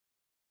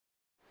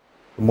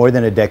More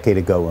than a decade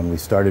ago, when we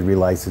started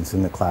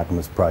relicensing the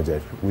Clackamas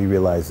project, we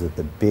realized that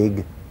the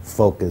big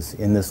focus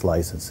in this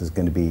license is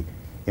going to be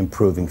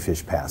improving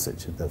fish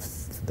passage.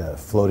 The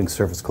floating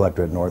surface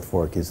collector at North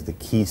Fork is the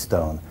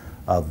keystone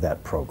of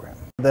that program.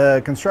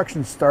 The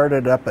construction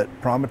started up at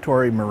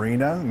Promontory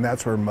Marina, and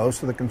that's where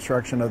most of the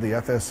construction of the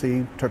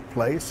FSC took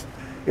place.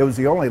 It was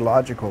the only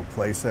logical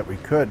place that we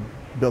could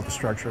build a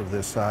structure of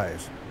this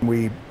size.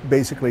 We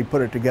basically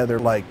put it together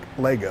like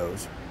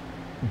Legos,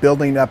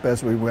 building up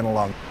as we went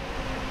along.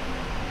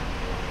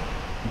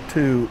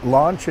 To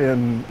launch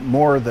in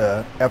more of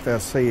the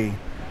FSC,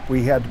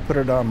 we had to put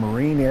it on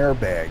marine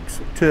airbags.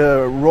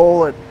 To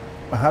roll it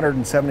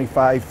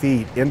 175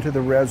 feet into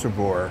the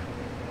reservoir,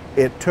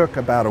 it took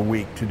about a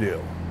week to do.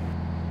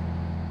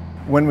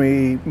 When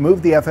we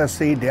moved the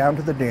FSC down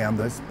to the dam,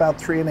 that's about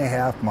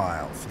 3.5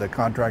 miles. The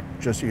contract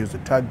just used a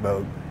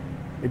tugboat.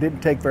 It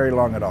didn't take very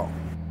long at all.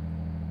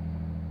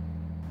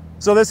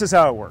 So this is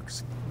how it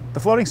works. The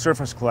floating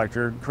surface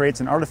collector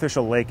creates an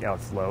artificial lake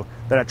outflow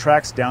that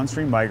attracts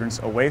downstream migrants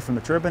away from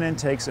the turbine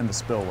intakes and the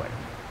spillway.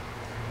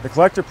 The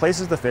collector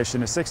places the fish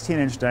in a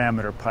 16-inch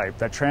diameter pipe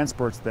that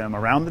transports them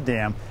around the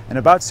dam and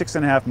about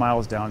 6.5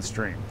 miles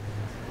downstream.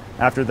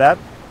 After that,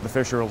 the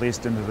fish are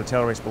released into the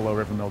tail race below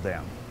Rivermill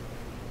Dam.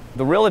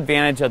 The real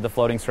advantage of the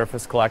floating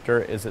surface collector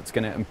is it's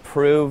going to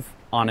improve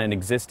on an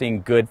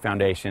existing good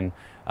foundation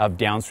of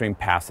downstream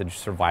passage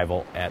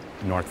survival at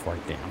North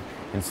Fork Dam.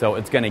 And so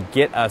it's going to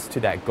get us to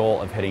that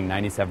goal of hitting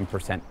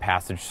 97%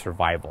 passage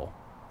survival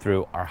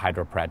through our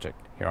hydro project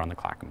here on the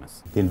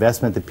Clackamas. The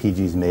investment that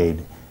PG's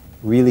made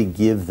really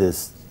give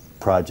this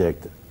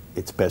project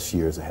its best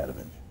years ahead of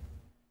it.